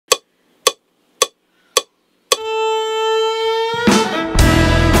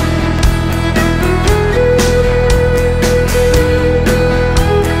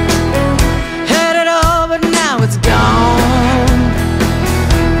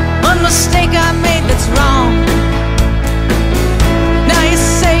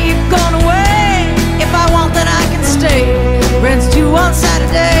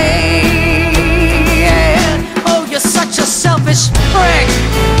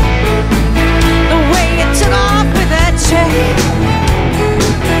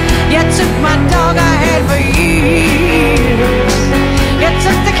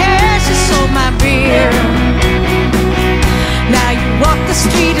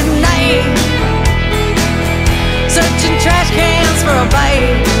of night, searching trash cans for a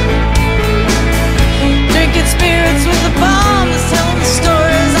bite, drinking spirits with the bombs, telling the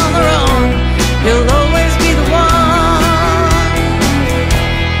stories on their own. You'll always be the one.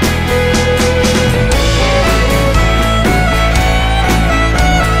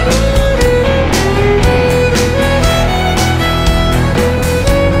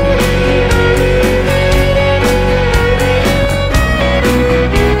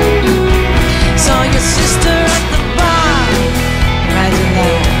 Saw your sister at the bar, rising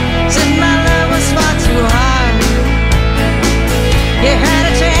up, said my love was far too hard. You had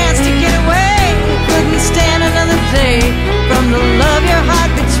a chance to get away, couldn't stand another day from the love your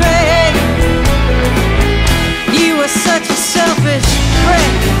heart betrayed. You were such a selfish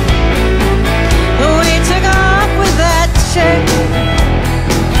prick when you took off with that chick.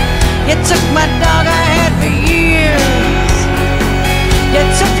 You took my dog I had for years. You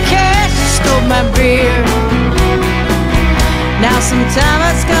took the cash, you stole my beer. Now some time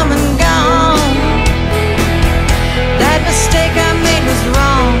has come and